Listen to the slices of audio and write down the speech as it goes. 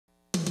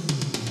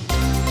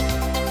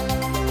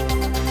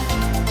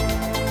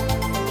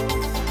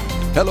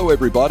Hello,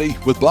 everybody.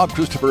 With Bob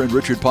Christopher and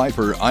Richard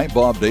Piper, I'm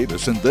Bob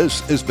Davis, and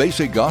this is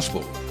Basic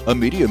Gospel, a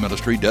media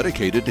ministry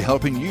dedicated to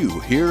helping you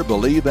hear,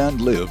 believe,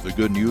 and live the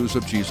good news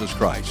of Jesus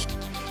Christ.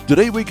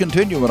 Today we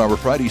continue in our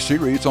Friday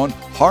series on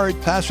hard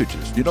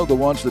passages. You know, the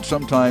ones that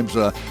sometimes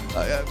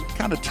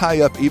kind of tie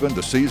up even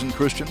the seasoned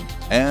Christian,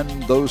 and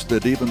those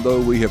that even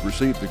though we have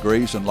received the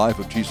grace and life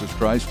of Jesus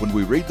Christ, when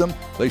we read them,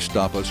 they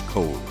stop us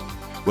cold.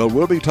 Well,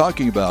 we'll be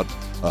talking about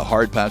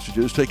hard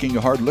passages, taking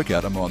a hard look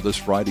at them on this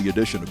Friday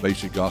edition of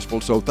Basic Gospel.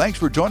 So thanks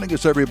for joining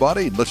us,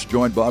 everybody. Let's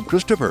join Bob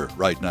Christopher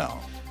right now.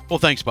 Well,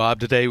 thanks,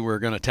 Bob. Today we're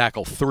going to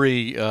tackle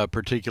three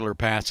particular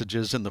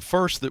passages, and the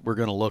first that we're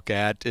going to look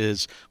at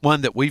is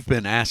one that we've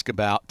been asked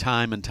about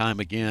time and time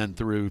again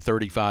through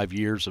 35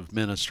 years of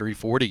ministry,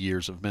 40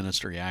 years of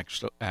ministry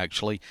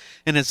actually,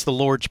 and it's the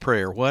Lord's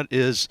Prayer. What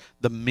is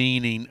the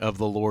meaning of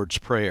the Lord's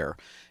Prayer?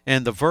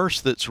 And the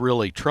verse that's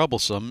really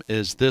troublesome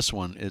is this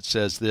one. It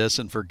says this,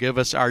 "And forgive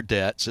us our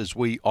debts as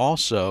we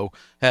also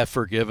have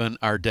forgiven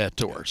our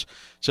debtors."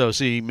 So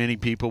see, many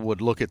people would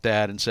look at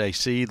that and say,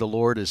 see, the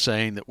Lord is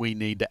saying that we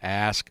need to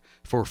ask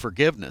for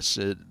forgiveness,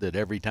 that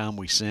every time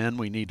we sin,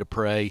 we need to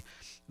pray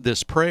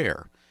this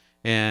prayer.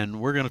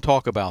 And we're going to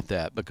talk about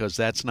that because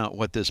that's not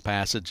what this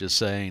passage is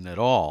saying at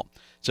all.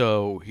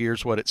 So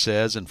here's what it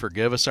says, "And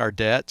forgive us our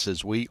debts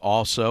as we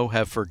also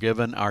have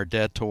forgiven our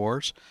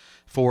debtors.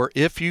 For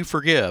if you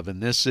forgive,"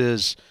 and this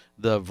is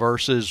the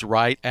verses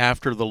right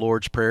after the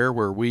Lord's Prayer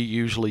where we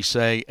usually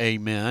say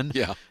amen.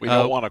 Yeah, we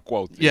don't want to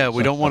quote these. Yeah,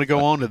 we don't want to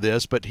go on to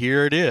this, but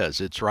here it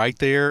is. It's right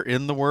there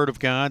in the Word of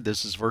God.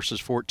 This is verses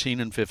 14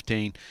 and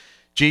 15.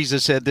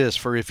 Jesus said this,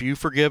 "For if you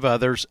forgive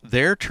others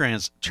their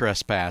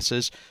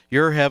trespasses,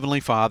 your heavenly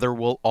Father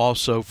will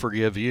also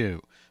forgive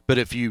you. But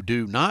if you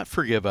do not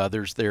forgive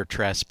others their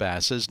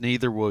trespasses,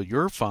 neither will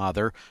your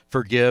Father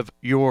forgive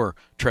your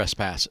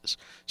trespasses."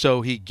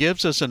 So he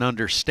gives us an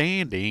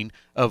understanding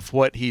of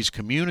what he's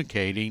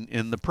communicating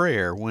in the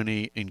prayer when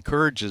he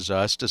encourages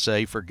us to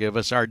say, "Forgive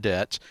us our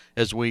debts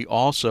as we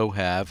also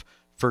have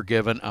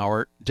forgiven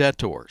our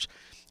debtors."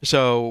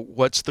 So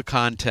what's the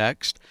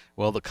context?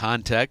 Well, the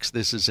context,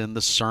 this is in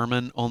the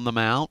Sermon on the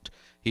Mount.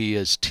 He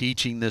is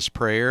teaching this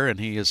prayer, and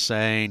he is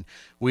saying,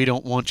 we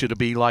don't want you to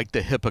be like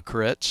the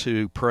hypocrites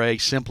who pray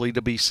simply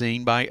to be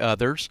seen by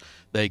others.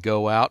 They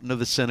go out into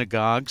the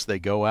synagogues, they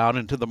go out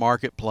into the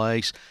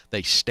marketplace,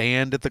 they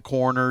stand at the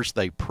corners,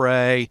 they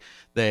pray,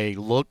 they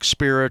look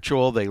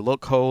spiritual, they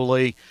look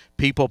holy,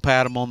 people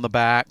pat them on the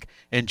back,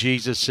 and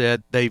Jesus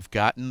said they've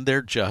gotten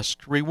their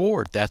just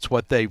reward. That's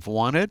what they've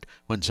wanted.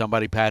 When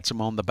somebody pats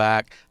them on the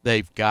back,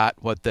 they've got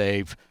what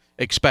they've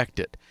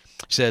expected.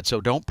 Said, so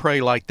don't pray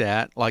like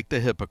that, like the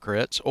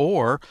hypocrites,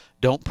 or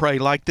don't pray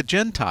like the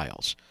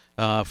Gentiles,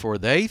 for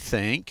they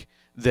think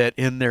that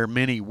in their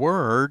many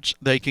words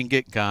they can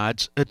get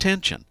God's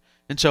attention.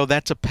 And so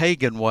that's a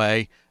pagan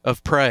way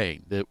of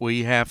praying, that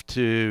we have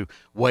to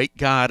wake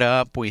God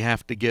up, we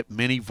have to get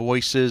many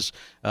voices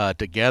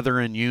together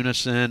in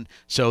unison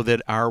so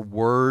that our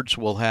words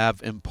will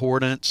have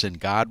importance and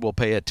God will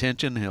pay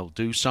attention, he'll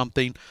do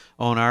something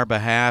on our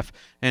behalf.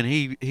 And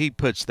he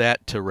puts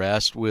that to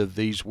rest with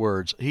these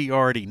words. He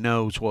already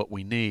knows what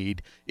we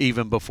need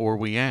even before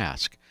we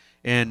ask.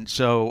 And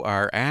so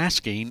our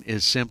asking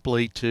is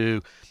simply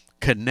to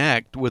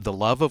connect with the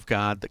love of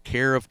God, the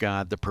care of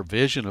God, the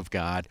provision of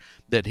God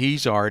that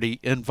he's already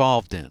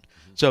involved in.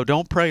 So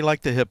don't pray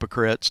like the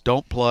hypocrites.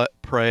 Don't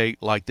pray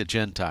like the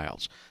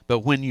Gentiles. But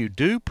when you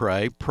do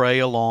pray, pray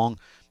along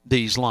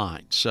these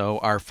lines. So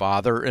our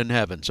Father in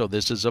heaven. So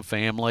this is a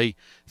family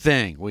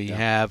thing. We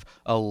have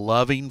a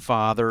loving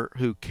Father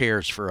who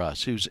cares for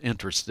us, who's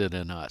interested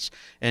in us.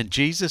 And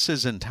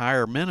Jesus'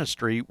 entire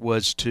ministry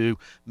was to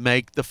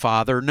make the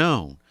Father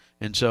known.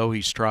 And so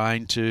he's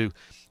trying to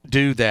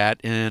do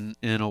that in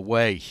a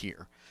way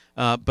here.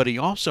 But he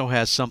also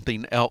has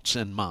something else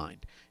in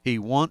mind. He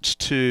wants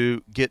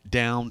to get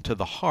down to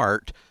the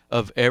heart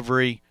of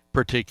every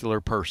particular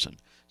person.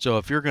 So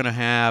if you're going to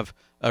have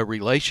a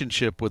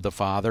relationship with the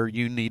Father,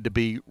 you need to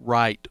be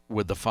right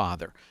with the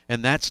Father.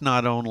 And that's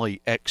not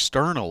only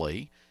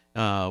externally.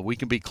 We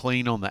can be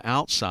clean on the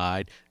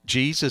outside.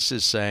 Jesus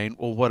is saying,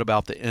 well, what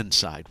about the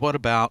inside? What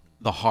about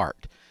the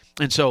heart?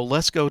 And so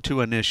let's go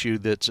to an issue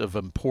that's of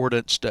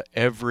importance to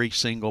every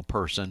single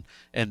person,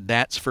 and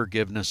that's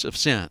forgiveness of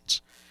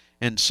sins.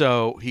 And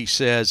so he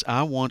says,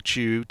 I want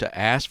you to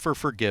ask for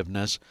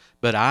forgiveness,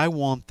 but I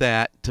want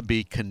that to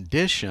be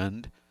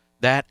conditioned,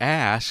 that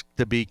ask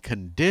to be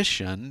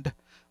conditioned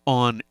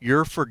on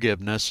your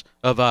forgiveness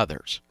of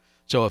others.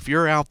 So if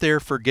you're out there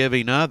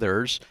forgiving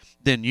others,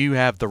 then you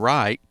have the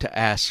right to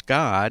ask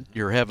God,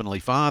 your heavenly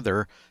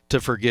Father, to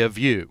forgive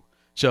you.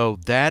 So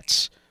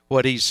that's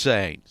what he's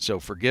saying.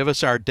 So forgive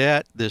us our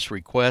debt. This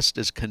request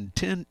is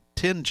contingent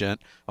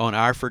on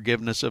our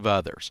forgiveness of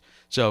others.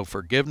 So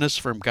forgiveness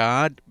from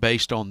God,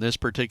 based on this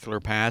particular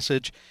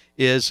passage,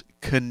 is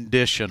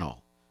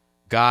conditional.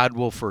 God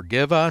will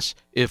forgive us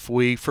if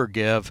we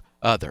forgive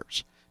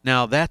others.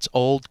 Now, that's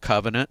Old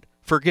Covenant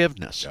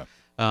forgiveness.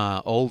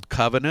 Old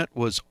Covenant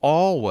was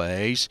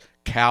always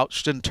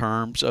couched in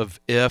terms of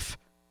if,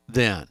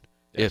 then.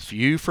 Yes. If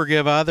you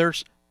forgive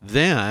others,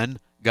 then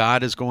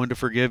God is going to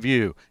forgive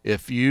you.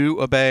 If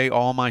you obey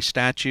all my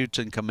statutes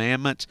and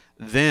commandments,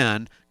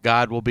 then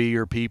God will be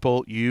your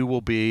people. You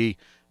will be,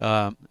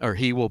 or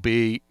he will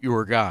be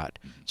your God.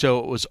 So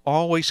it was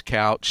always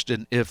couched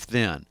in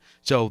if-then.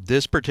 So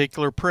this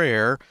particular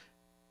prayer,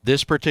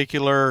 this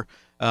particular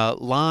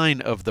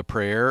line of the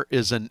prayer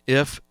is an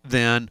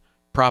if-then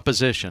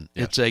proposition.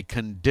 Yes. It's a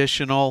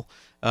conditional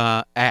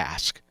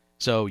ask.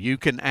 So you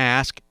can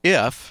ask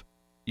if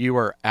you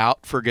are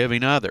out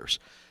forgiving others.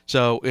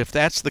 So if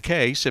that's the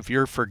case, if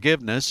your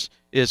forgiveness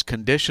is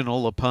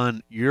conditional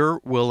upon your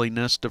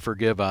willingness to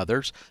forgive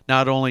others,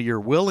 not only your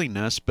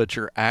willingness, but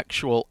your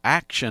actual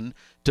action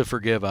to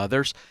forgive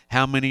others,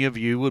 how many of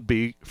you would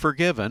be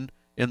forgiven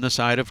in the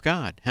sight of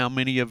God? How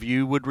many of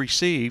you would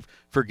receive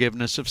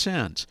forgiveness of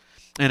sins?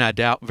 And I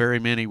doubt very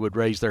many would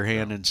raise their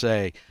hand and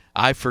say,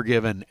 I've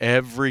forgiven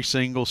every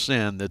single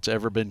sin that's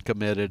ever been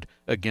committed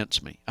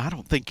against me. I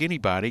don't think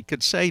anybody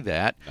could say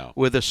that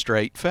with a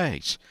straight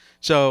face.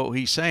 So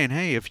he's saying,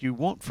 hey, if you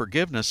want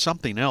forgiveness,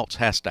 something else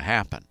has to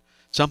happen.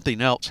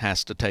 Something else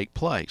has to take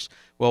place.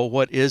 Well,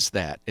 what is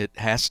that? It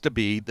has to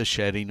be the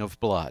shedding of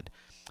blood.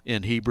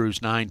 In Hebrews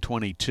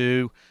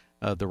 9:22,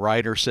 the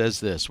writer says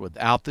this,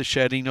 without the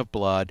shedding of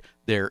blood,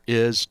 there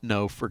is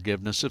no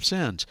forgiveness of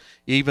sins.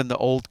 Even the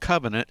Old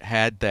Covenant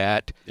had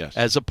that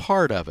as a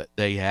part of it.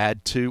 They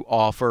had to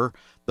offer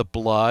the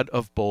blood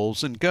of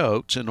bulls and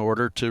goats in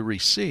order to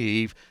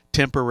receive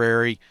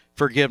temporary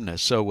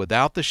forgiveness. So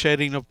without the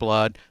shedding of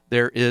blood,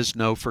 there is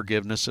no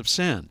forgiveness of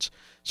sins.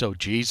 So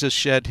Jesus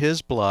shed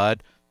his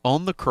blood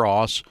on the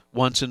cross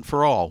once and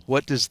for all.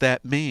 What does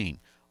that mean?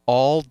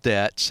 All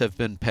debts have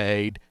been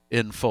paid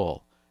in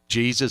full.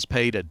 Jesus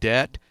paid a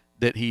debt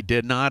that he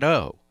did not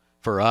owe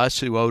for us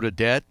who owed a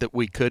debt that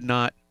we could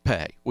not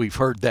pay. We've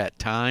heard that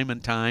time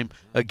and time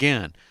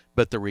again.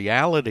 But the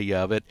reality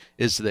of it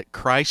is that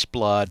Christ's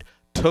blood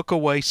took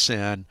away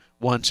sin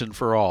once and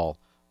for all.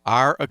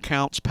 Our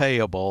accounts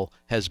payable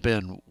has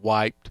been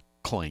wiped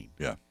clean.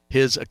 Yeah.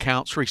 His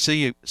accounts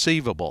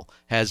receivable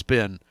has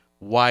been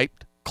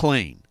wiped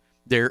clean.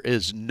 There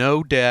is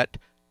no debt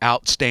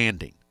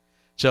outstanding.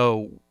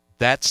 So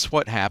that's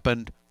what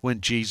happened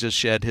when Jesus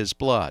shed his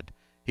blood.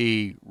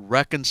 He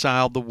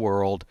reconciled the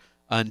world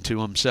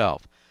unto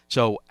himself.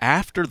 So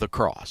after the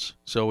cross,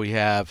 so we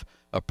have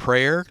a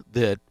prayer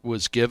that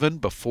was given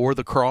before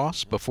the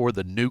cross, before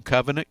the new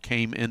covenant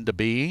came into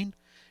being.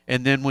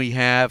 And then we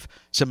have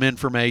some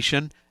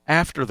information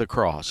after the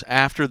cross,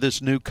 after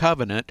this new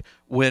covenant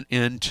went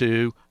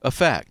into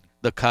effect.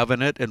 The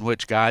covenant in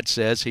which God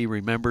says he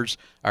remembers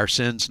our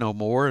sins no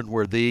more, and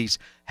where these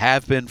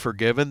have been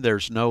forgiven,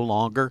 there's no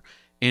longer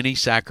any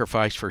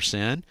sacrifice for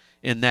sin.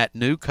 In that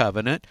new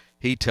covenant,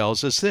 he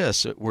tells us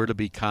this, that we're to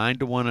be kind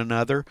to one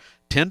another,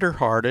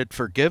 tender-hearted,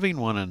 forgiving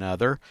one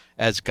another,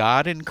 as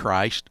God in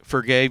Christ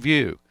forgave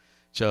you.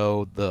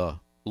 So the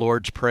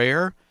Lord's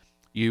Prayer,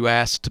 you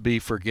ask to be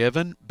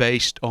forgiven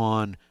based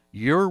on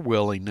your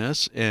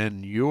willingness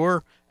and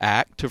your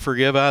act to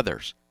forgive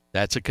others.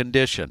 That's a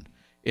condition.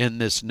 In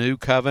this new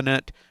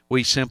covenant,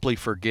 we simply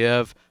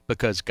forgive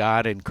because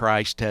God in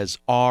Christ has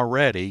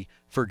already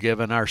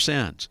forgiven our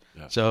sins.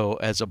 Yeah. So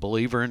as a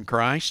believer in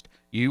Christ,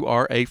 you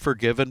are a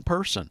forgiven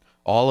person.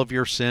 All of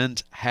your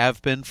sins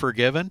have been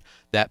forgiven.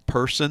 That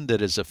person that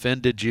has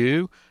offended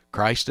you,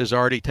 Christ has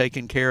already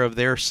taken care of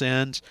their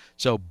sins.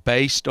 So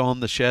based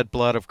on the shed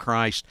blood of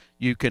Christ,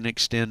 you can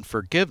extend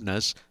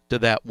forgiveness to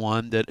that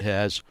one that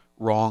has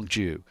wronged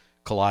you.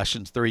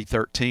 Colossians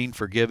 3:13,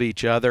 forgive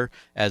each other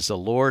as the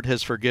Lord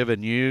has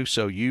forgiven you,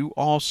 so you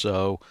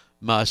also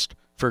must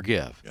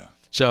forgive. Yeah.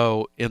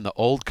 So in the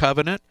old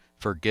covenant,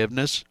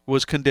 forgiveness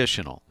was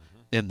conditional.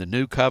 In the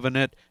new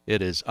covenant,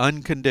 it is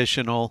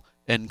unconditional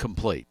and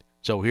complete.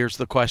 So here's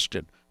the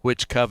question.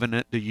 Which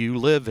covenant do you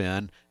live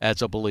in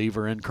as a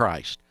believer in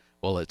Christ?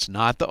 Well, it's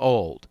not the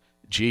old.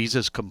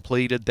 Jesus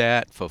completed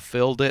that,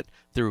 fulfilled it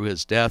through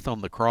his death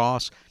on the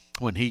cross.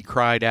 When he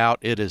cried out,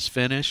 it is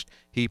finished,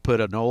 he put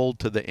an old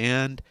to the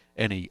end,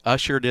 and he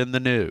ushered in the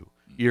new.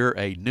 You're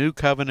a new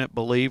covenant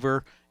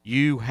believer.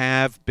 You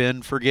have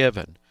been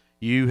forgiven.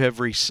 You have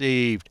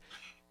received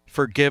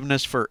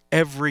forgiveness for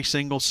every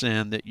single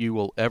sin that you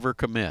will ever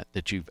commit,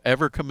 that you've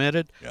ever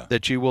committed,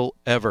 that you will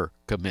ever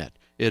commit.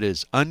 It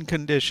is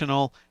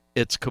unconditional.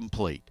 It's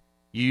complete.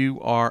 You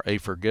are a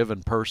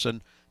forgiven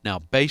person. Now,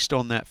 based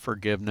on that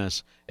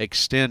forgiveness,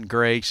 extend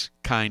grace,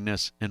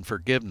 kindness, and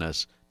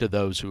forgiveness to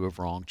those who have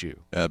wronged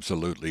you.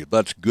 Absolutely.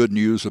 That's good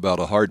news about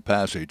a hard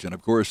passage. And,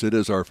 of course, it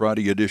is our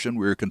Friday edition.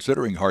 We're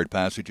considering hard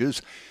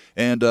passages.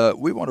 And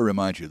we want to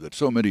remind you that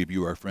so many of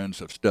you, our friends,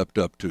 have stepped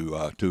up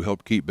to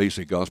help keep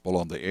Basic Gospel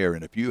on the air.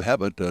 And if you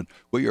haven't,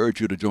 we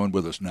urge you to join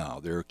with us now.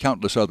 There are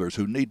countless others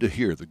who need to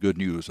hear the good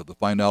news of the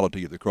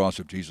finality of the cross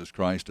of Jesus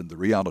Christ and the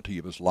reality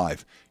of his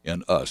life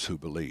in us who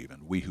believe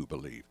and we who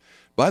believe.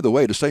 By the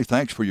way, to say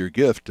thanks for your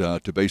gift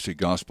to Basic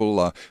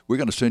Gospel, we're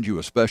going to send you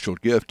a special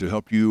gift to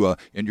help you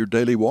in your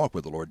daily walk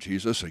with the Lord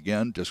Jesus.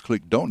 Again, just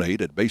click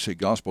donate at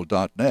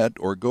basicgospel.net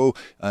or go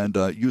and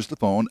use the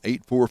phone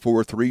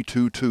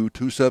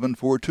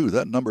 844-322-2742.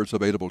 That number is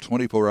available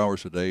 24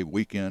 hours a day,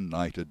 weekend,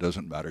 night, it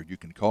doesn't matter. You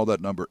can call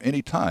that number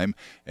anytime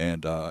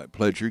and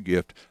pledge your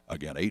gift.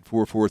 Again,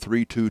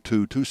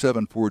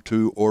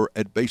 844-322-2742 or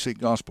at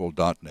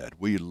basicgospel.net.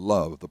 We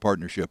love the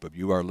partnership of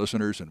you, our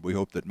listeners, and we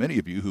hope that many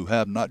of you who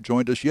have not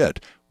joined us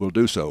yet will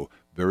do so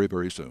very,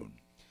 very soon.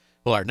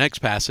 Well, our next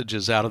passage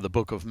is out of the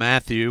book of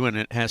Matthew, and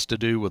it has to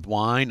do with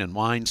wine and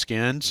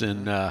wineskins,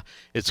 and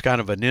it's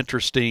kind of an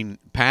interesting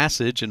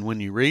passage, and when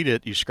you read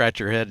it, you scratch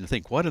your head and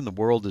think, what in the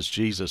world is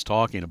Jesus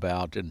talking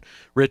about? And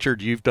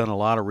Richard, you've done a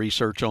lot of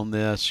research on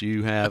this.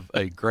 You have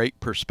a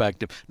great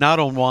perspective, not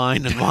on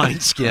wine and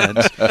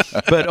wineskins,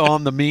 but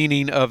on the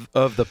meaning of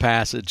the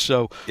passage.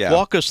 So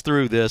walk us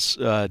through this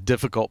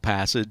difficult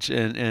passage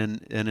and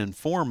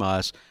inform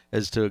us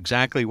as to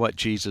exactly what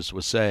Jesus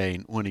was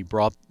saying when he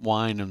brought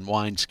wine and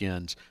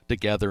wineskins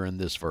together in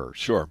this verse.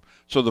 Sure.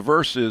 So the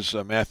verse is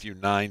Matthew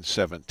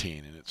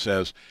 9:17, and it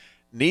says,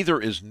 "Neither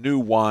is new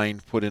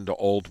wine put into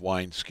old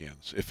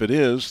wineskins. If it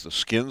is, the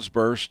skins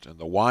burst, and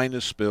the wine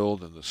is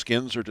spilled, and the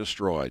skins are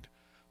destroyed.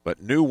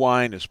 But new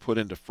wine is put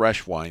into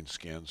fresh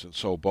wineskins, and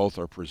so both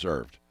are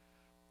preserved."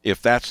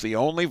 If that's the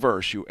only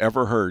verse you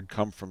ever heard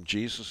come from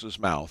Jesus'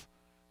 mouth,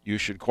 you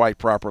should quite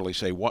properly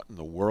say, what in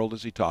the world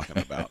is he talking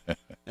about?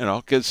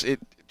 Because it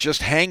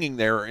just hanging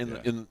there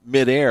in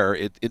midair,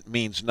 it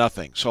means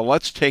nothing. So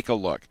let's take a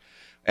look.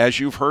 As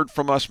you've heard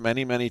from us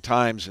many, many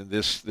times in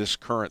this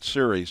current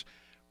series,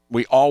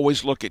 we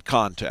always look at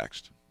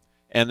context.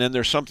 And then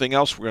there's something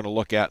else we're going to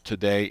look at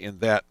today, in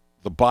that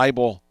the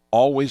Bible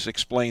always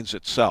explains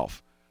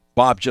itself.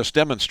 Bob just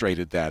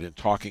demonstrated that in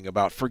talking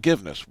about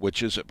forgiveness.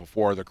 Which is it,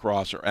 before the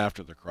cross or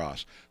after the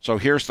cross? So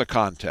here's the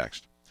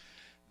context.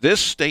 This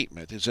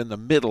statement is in the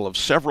middle of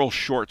several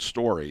short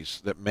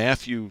stories that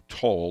Matthew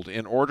told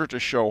in order to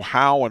show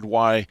how and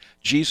why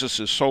Jesus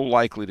is so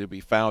likely to be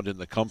found in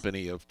the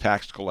company of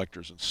tax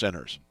collectors and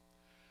sinners.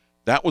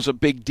 That was a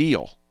big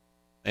deal,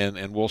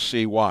 and we'll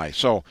see why.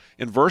 So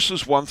in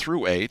verses 1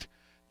 through 8,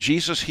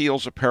 Jesus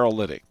heals a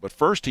paralytic, but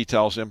first he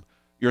tells him,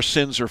 your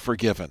sins are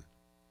forgiven.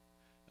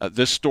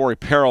 This story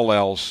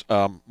parallels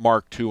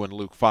Mark 2 and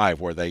Luke 5,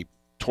 where they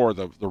tore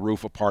the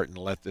roof apart and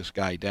let this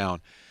guy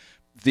down.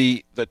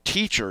 The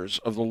teachers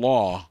of the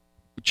law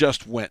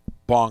just went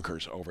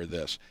bonkers over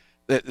this.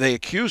 They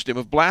accused him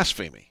of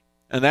blasphemy,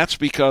 and that's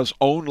because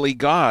only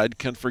God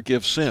can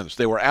forgive sins.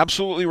 They were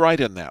absolutely right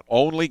in that.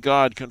 Only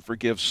God can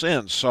forgive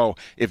sins. So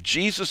if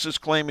Jesus is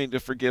claiming to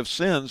forgive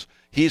sins,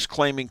 he's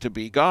claiming to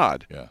be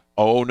God. Yeah.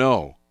 Oh,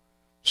 no.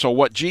 So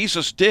what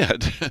Jesus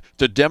did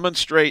to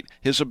demonstrate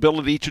his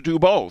ability to do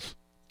both,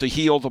 to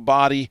heal the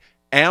body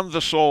and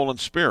the soul and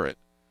spirit,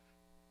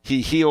 he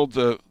healed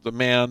the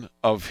man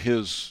of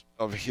his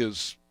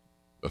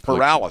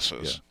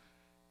paralysis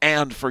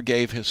and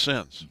forgave his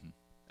sins.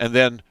 And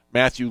then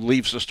Matthew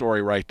leaves the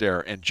story right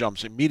there and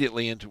jumps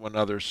immediately into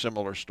another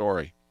similar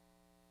story.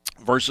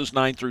 Verses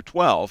 9 through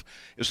 12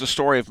 is the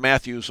story of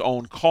Matthew's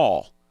own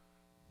call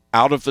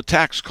out of the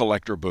tax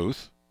collector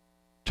booth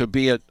to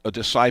be a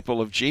disciple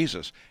of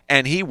Jesus.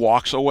 And he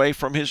walks away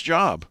from his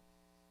job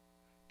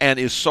and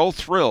is so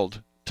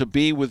thrilled to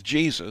be with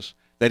Jesus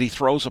that he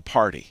throws a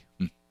party.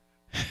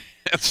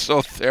 And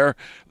so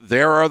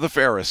there are the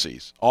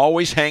Pharisees,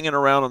 always hanging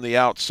around on the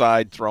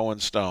outside throwing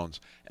stones.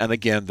 And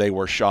again, they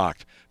were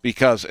shocked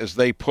because, as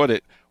they put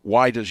it,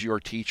 why does your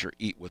teacher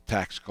eat with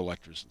tax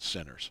collectors and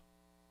sinners?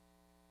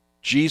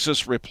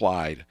 Jesus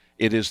replied,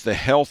 it is the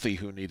healthy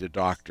who need a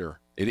doctor.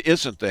 It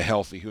isn't the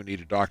healthy who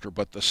need a doctor,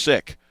 but the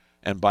sick.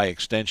 And by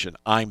extension,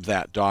 I'm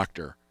that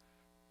doctor.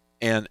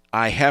 And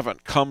I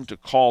haven't come to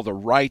call the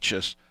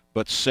righteous,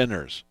 but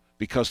sinners,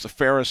 because the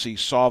Pharisees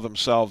saw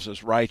themselves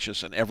as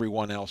righteous and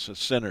everyone else as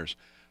sinners.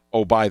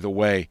 Oh, by the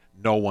way,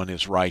 no one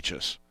is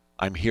righteous.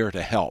 I'm here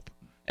to help.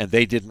 And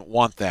they didn't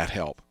want that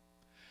help.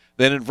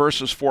 Then in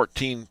verses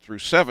 14 through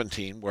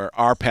 17, where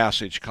our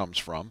passage comes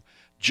from,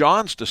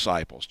 John's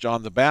disciples,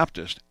 John the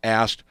Baptist,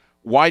 asked,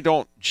 why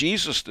don't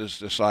Jesus'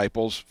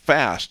 disciples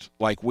fast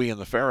like we and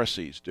the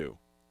Pharisees do?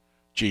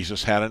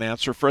 Jesus had an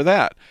answer for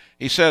that.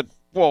 He said,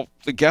 well,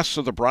 the guests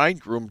of the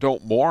bridegroom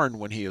don't mourn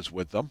when he is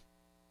with them.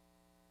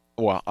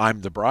 Well,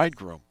 I'm the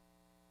bridegroom.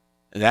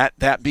 And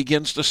that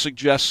begins to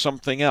suggest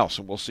something else,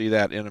 and we'll see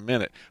that in a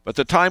minute. But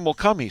the time will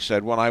come, he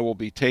said, when I will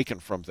be taken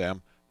from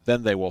them,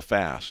 then they will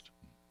fast.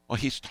 Well,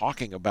 he's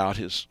talking about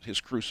his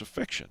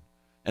crucifixion.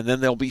 And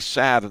then they'll be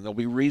sad, and there'll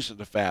be reason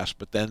to fast,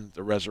 but then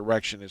the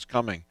resurrection is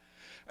coming.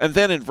 And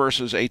then in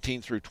verses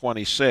 18 through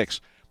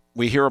 26,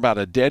 we hear about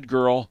a dead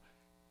girl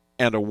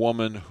and a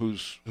woman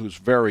who's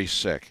very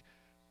sick.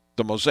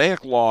 The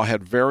Mosaic law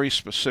had very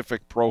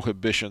specific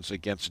prohibitions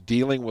against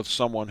dealing with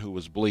someone who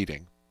was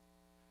bleeding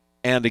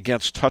and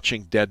against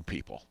touching dead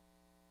people.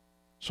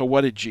 So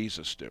what did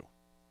Jesus do?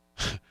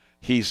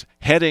 He's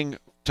heading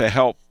to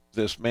help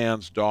this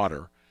man's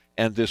daughter,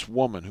 and this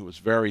woman who is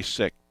very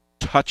sick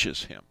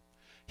touches him.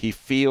 He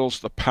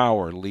feels the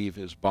power leave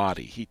his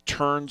body. He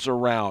turns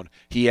around.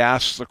 He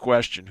asks the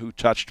question, who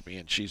touched me?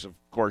 And she's, of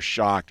course,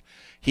 shocked.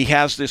 He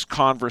has this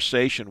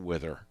conversation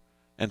with her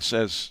and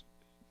says,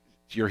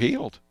 you're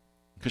healed.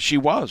 Because she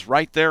was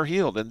right there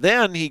healed. And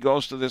then he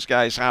goes to this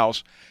guy's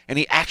house, and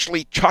he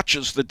actually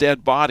touches the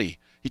dead body.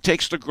 He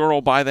takes the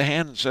girl by the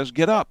hand and says,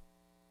 get up.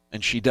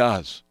 And she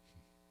does.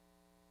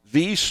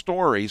 These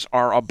stories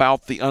are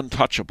about the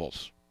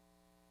untouchables.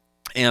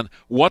 And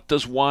what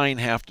does wine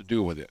have to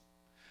do with it?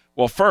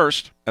 Well,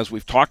 first, as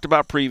we've talked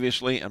about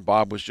previously, and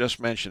Bob was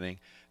just mentioning,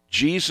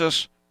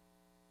 Jesus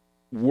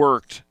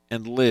worked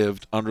and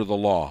lived under the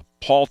law.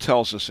 Paul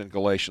tells us in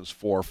Galatians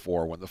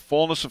 4:4, when the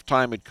fullness of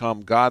time had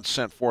come, God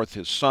sent forth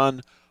his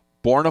Son,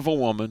 born of a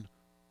woman,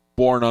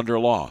 born under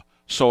law.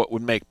 So it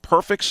would make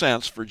perfect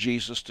sense for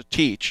Jesus to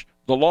teach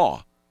the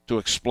law, to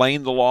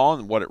explain the law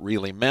and what it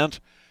really meant,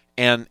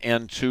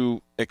 and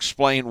to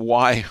explain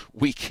why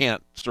we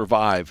can't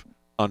survive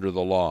under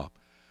the law.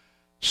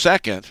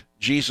 Second,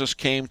 Jesus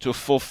came to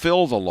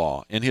fulfill the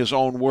law in his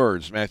own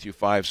words, Matthew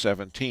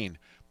 5:17.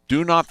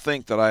 Do not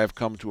think that I have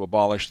come to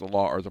abolish the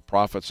law or the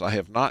prophets. I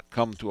have not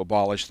come to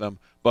abolish them,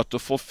 but to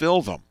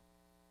fulfill them.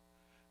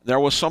 There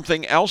was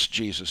something else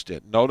Jesus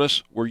did.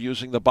 Notice we're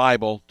using the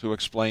Bible to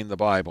explain the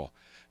Bible.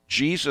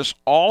 Jesus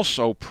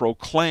also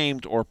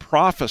proclaimed or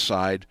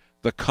prophesied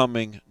the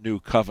coming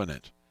new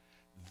covenant.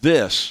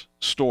 This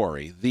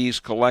story, these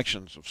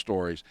collections of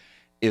stories,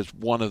 is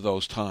one of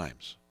those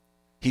times.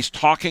 He's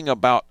talking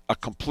about a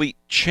complete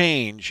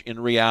change in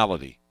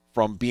reality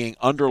from being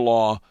under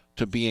law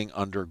to being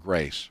under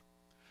grace.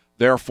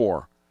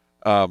 Therefore,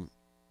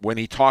 when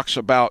he talks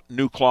about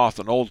new cloth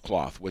and old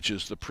cloth, which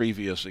is the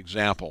previous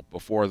example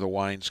before the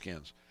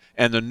wineskins,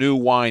 and the new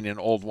wine in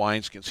old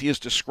wineskins, he is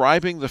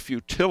describing the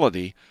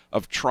futility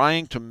of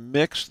trying to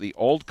mix the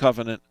old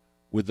covenant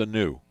with the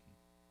new.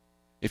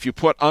 If you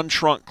put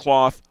unshrunk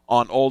cloth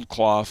on old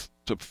cloth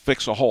to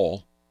fix a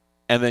hole,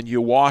 and then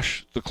you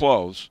wash the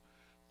clothes,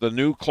 the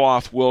new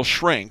cloth will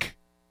shrink,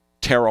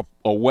 tear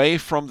away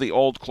from the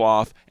old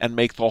cloth, and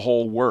make the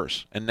hole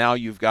worse. And now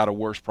you've got a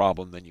worse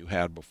problem than you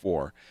had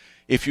before.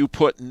 If you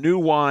put new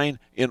wine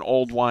in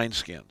old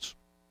wineskins,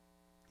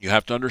 you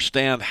have to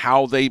understand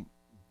how they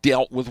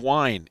dealt with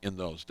wine in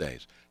those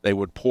days. They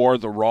would pour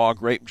the raw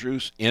grape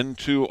juice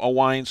into a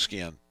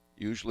wineskin,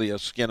 usually a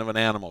skin of an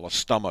animal, a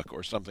stomach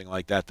or something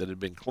like that that had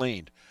been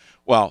cleaned.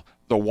 Well,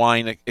 the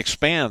wine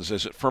expands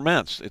as it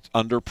ferments. It's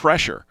under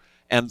pressure,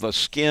 and the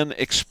skin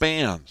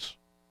expands.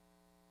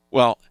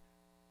 Well,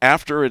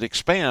 after it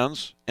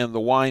expands and the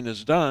wine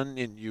is done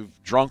and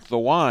you've drunk the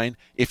wine,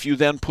 if you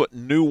then put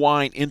new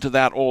wine into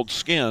that old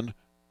skin,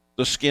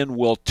 the skin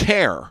will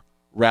tear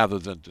rather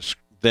than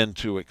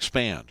to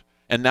expand.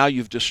 And now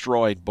you've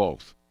destroyed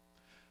both.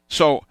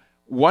 So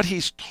what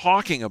he's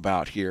talking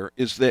about here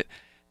is that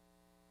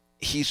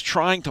he's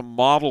trying to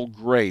model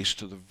grace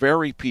to the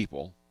very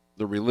people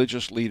the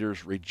religious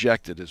leaders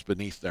rejected as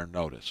beneath their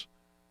notice.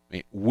 I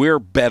mean, we're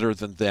better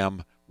than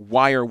them.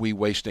 Why are we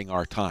wasting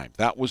our time?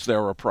 That was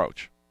their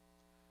approach.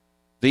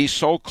 These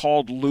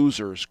so-called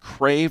losers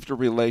craved a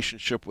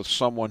relationship with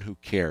someone who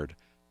cared.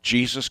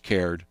 Jesus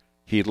cared.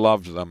 He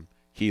loved them.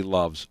 He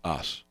loves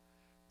us.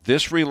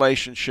 This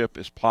relationship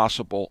is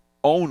possible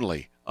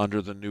only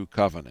under the new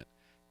covenant.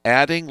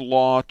 Adding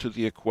law to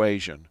the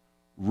equation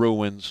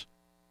ruins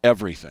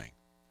everything.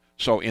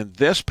 So in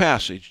this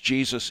passage,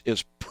 Jesus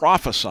is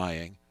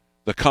prophesying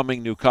the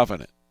coming new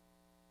covenant.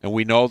 And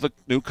we know the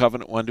new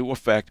covenant went into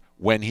effect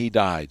when he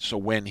died. So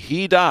when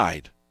he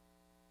died,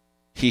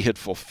 he had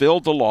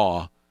fulfilled the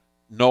law.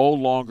 No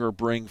longer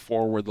bring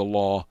forward the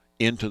law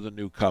into the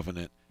new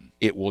covenant.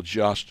 It will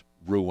just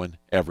ruin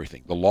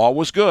everything. The law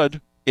was good.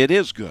 It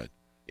is good.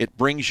 It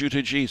brings you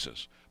to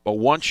Jesus. But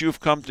once you've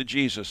come to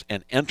Jesus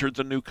and entered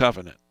the new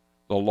covenant,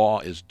 the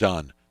law is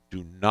done.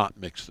 Do not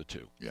mix the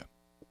two. Yeah.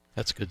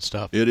 That's good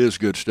stuff. It is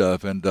good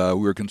stuff, and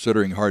we're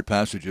considering hard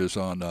passages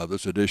on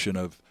this edition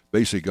of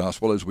Basic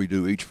Gospel as we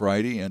do each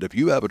Friday. And if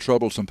you have a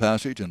troublesome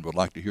passage and would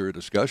like to hear a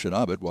discussion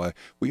of it, why,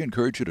 we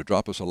encourage you to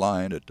drop us a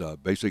line at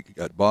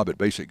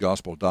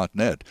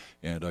bob@basicgospel.net,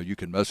 and you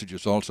can message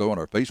us also on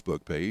our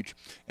Facebook page.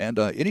 And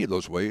any of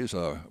those ways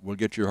will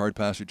get your hard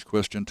passage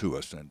question to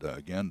us. And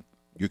again,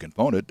 you can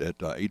phone it at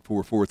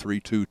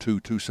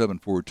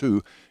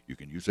 844-322-2742. You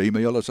can use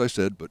email, as I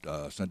said, but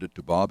send it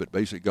to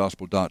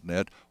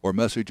bob@basicgospel.net or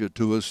message it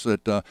to us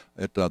at the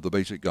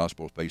Basic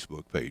Gospel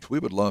Facebook page. We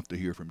would love to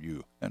hear from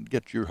you and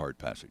get your hard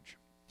passage.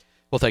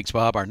 Well, thanks,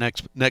 Bob. Our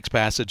next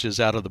passage is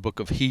out of the book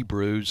of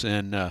Hebrews,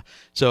 and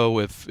so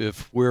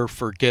if we're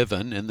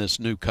forgiven in this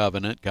new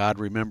covenant, God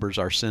remembers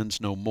our sins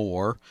no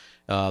more.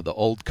 The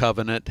old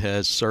covenant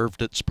has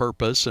served its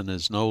purpose and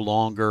is no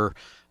longer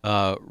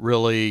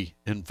really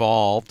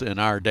involved in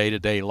our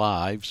day-to-day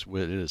lives.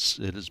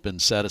 It has been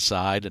set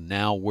aside, and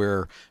now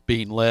we're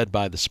being led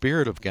by the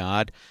Spirit of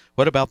God.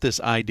 What about this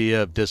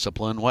idea of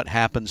discipline? What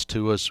happens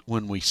to us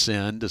when we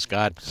sin? Does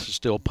God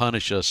still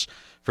punish us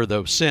for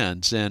those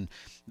sins? And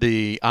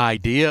the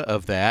idea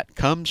of that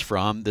comes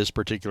from this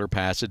particular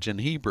passage in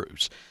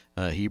Hebrews.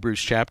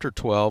 Hebrews chapter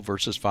 12,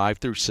 verses 5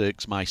 through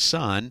 6, "My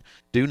son,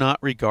 do not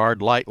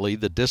regard lightly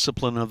the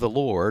discipline of the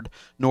Lord,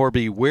 nor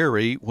be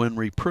weary when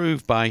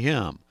reproved by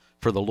him.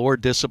 For the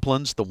Lord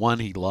disciplines the one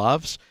he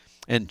loves,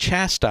 and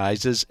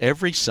chastises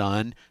every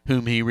son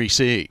whom he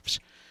receives."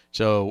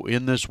 So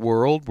in this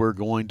world, we're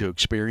going to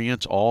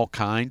experience all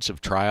kinds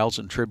of trials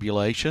and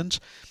tribulations.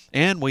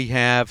 And we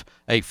have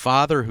a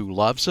Father who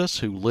loves us,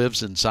 who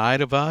lives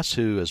inside of us,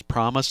 who has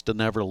promised to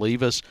never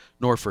leave us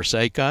nor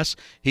forsake us.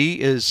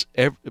 He is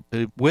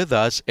with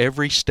us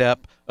every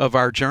step of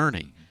our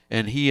journey.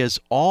 And He is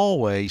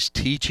always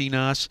teaching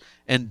us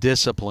and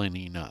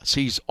disciplining us.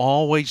 He's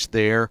always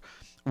there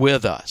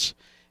with us.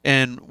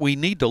 And we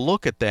need to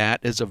look at that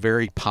as a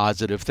very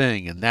positive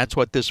thing. And that's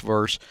what this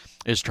verse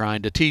is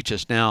trying to teach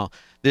us. Now,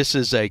 this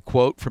is a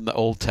quote from the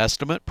Old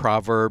Testament,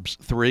 Proverbs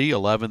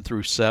 3:11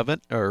 through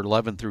 7 or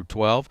 11 through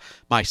 12.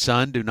 "My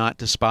son, do not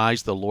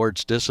despise the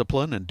Lord's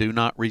discipline, and do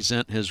not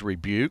resent his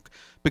rebuke,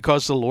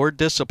 because the Lord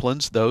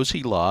disciplines those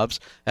he loves,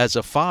 as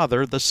a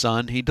father the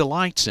son he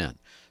delights in."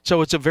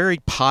 So it's a very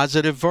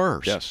positive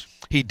verse. Yes.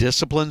 He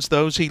disciplines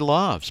those he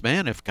loves.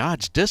 Man, if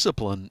God's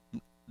disciplining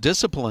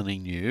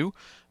you,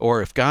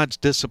 or if God's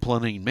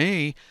disciplining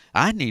me,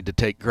 I need to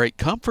take great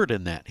comfort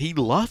in that. He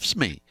loves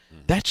me.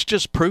 That's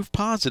just proof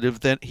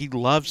positive that He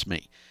loves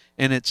me.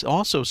 And it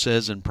also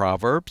says in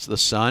Proverbs, the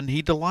Son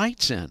He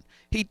delights in.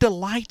 He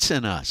delights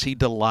in us. He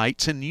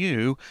delights in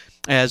you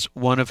as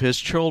one of His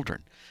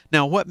children.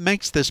 Now, what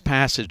makes this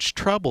passage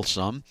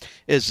troublesome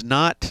is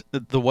not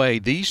the way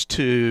these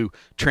two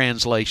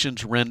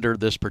translations render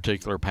this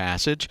particular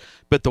passage,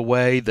 but the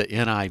way the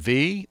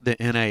NIV, the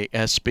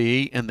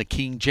NASB, and the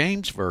King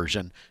James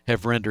Version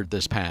have rendered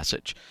this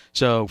passage.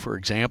 So, for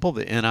example,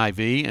 the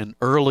NIV and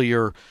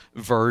earlier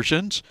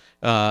versions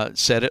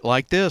said it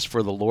like this: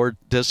 "For the Lord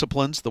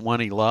disciplines the one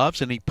He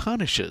loves, and He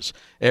punishes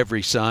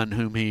every son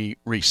whom He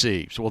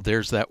receives." Well,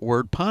 there's that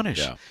word "punish."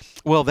 Yeah.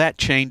 Well, that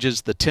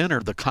changes the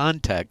tenor, the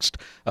context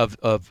of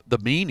the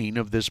meaning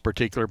of this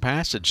particular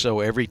passage.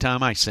 So every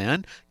time I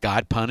sin,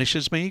 God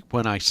punishes me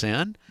when I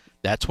sin.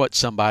 That's what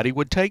somebody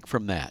would take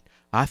from that.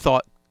 I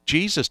thought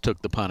Jesus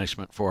took the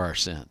punishment for our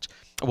sins.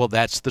 Well,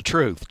 that's the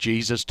truth.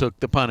 Jesus took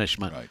the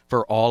punishment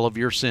for all of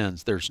your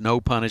sins. There's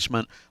no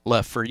punishment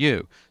left for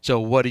you. So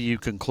what do you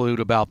conclude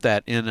about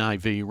that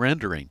NIV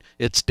rendering?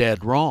 It's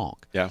dead wrong.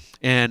 Yeah.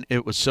 And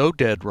it was so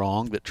dead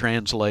wrong that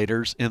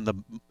translators in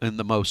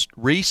the most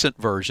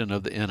recent version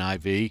of the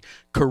NIV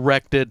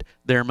corrected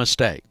their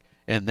mistake.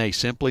 And they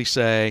simply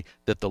say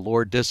that the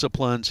Lord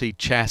disciplines, He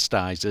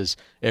chastises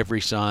every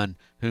son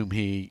whom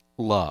He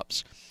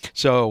loves.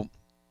 So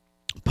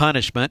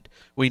punishment,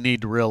 we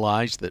need to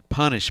realize that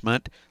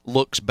punishment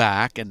looks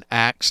back and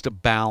acts to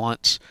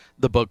balance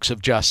the books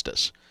of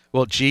justice.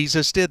 Well,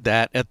 Jesus did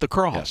that at the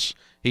cross. Yes.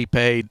 He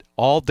paid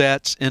all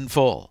debts in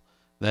full.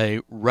 They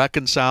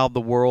reconciled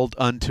the world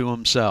unto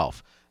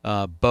Himself.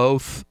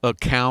 Both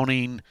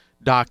accounting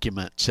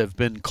documents have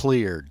been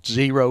cleared,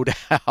 zeroed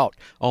out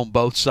on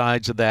both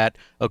sides of that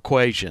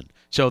equation.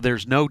 So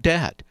there's no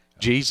debt.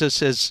 Jesus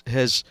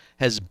has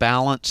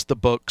balanced the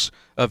books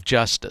of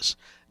justice.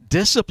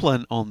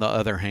 Discipline, on the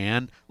other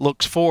hand,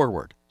 looks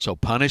forward. So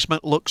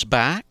punishment looks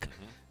back,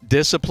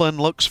 discipline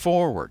looks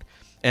forward,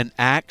 and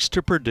acts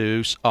to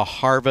produce a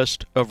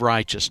harvest of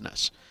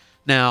righteousness.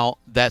 Now,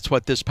 that's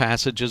what this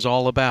passage is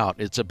all about.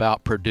 It's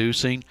about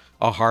producing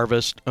a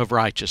harvest of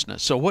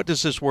righteousness. So what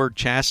does this word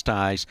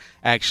chastise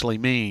actually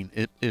mean?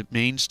 It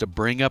means to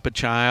bring up a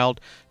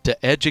child,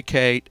 to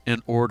educate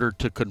in order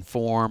to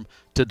conform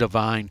to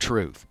divine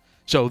truth.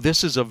 So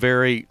this is a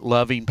very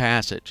loving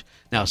passage.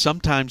 Now,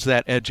 sometimes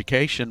that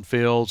education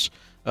feels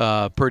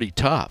pretty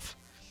tough.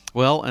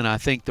 Well, and I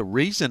think the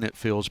reason it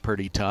feels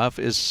pretty tough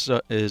is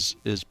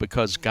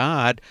because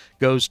God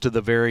goes to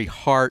the very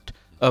heart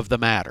of the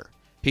matter.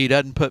 He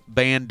doesn't put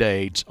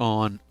Band-Aids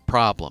on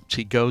problems.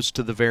 He goes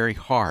to the very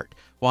heart.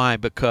 Why?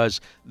 Because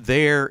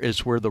there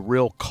is where the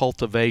real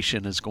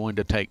cultivation is going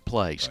to take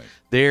place. Right.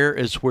 There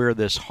is where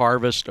this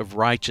harvest of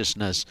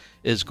righteousness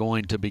is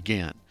going to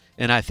begin.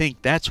 And I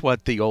think that's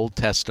what the Old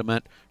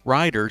Testament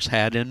writers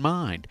had in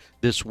mind.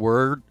 This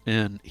word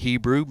in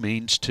Hebrew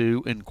means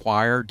to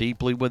inquire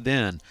deeply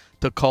within,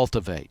 to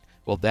cultivate.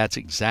 Well, that's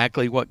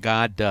exactly what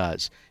God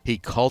does. He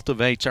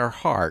cultivates our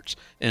hearts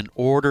in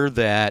order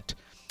that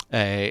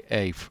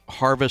a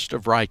harvest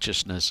of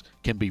righteousness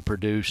can be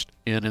produced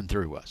in and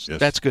through us. Yes.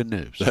 That's good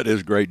news. That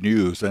is great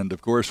news. And, of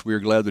course,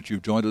 we're glad that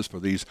you've joined us for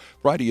these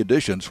Friday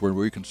editions where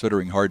we're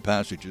considering hard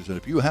passages. And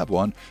if you have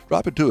one,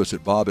 drop it to us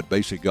at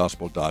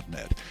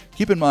bob@basicgospel.net.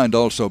 Keep in mind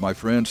also, my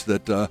friends,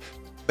 that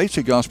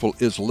Basic Gospel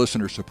is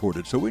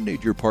listener-supported, so we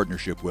need your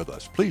partnership with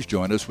us. Please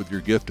join us with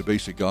your gift to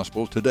Basic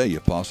Gospel today,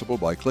 if possible,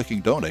 by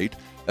clicking Donate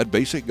at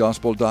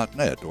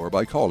basicgospel.net or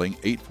by calling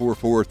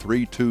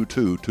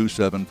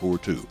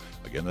 844-322-2742.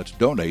 Again, that's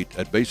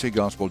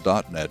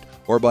donate@basicgospel.net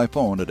or by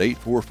phone at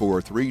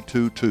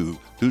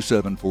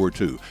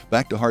 844-322-2742.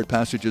 Back to Heart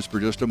Passages for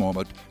just a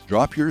moment.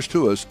 Drop yours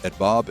to us at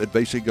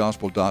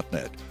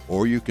bob@basicgospel.net,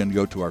 or you can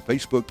go to our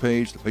Facebook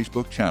page, the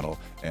Facebook channel,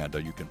 and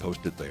you can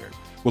post it there.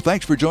 Well,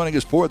 thanks for joining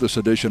us for this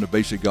edition of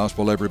Basic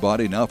Gospel,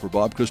 everybody. Now for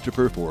Bob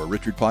Christopher, for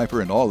Richard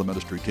Piper, and all the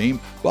ministry team,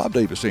 Bob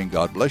Davis saying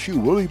God bless you.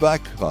 We'll be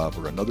back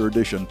for another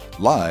edition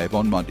live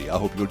on Monday. I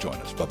hope you'll join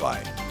us.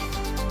 Bye-bye.